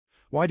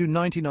Why do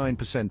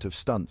 99% of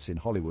stunts in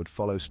Hollywood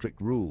follow strict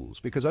rules?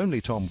 Because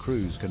only Tom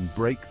Cruise can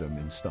break them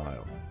in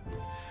style.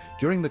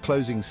 During the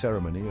closing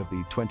ceremony of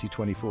the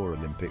 2024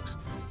 Olympics,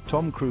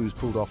 Tom Cruise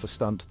pulled off a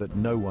stunt that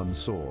no one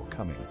saw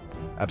coming.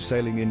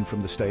 Abseiling in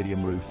from the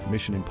stadium roof,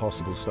 Mission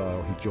Impossible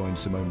style, he joined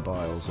Simone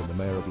Biles and the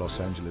mayor of Los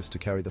Angeles to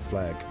carry the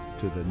flag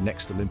to the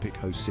next Olympic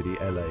host city,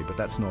 LA. But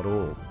that's not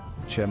all.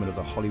 Chairman of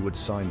the Hollywood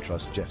Sign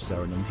Trust, Jeff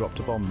Saranam, dropped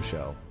a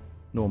bombshell.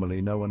 Normally,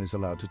 no one is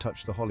allowed to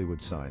touch the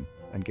Hollywood sign.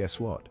 And guess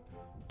what?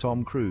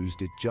 Tom Cruise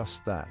did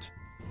just that.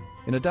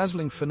 In a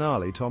dazzling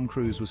finale, Tom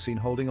Cruise was seen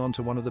holding on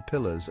to one of the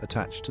pillars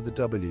attached to the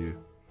W.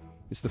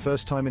 It's the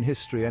first time in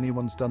history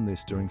anyone's done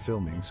this during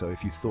filming, so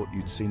if you thought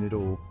you'd seen it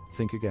all,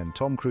 think again.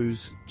 Tom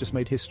Cruise just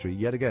made history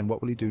yet again.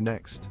 What will he do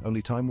next?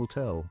 Only time will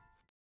tell.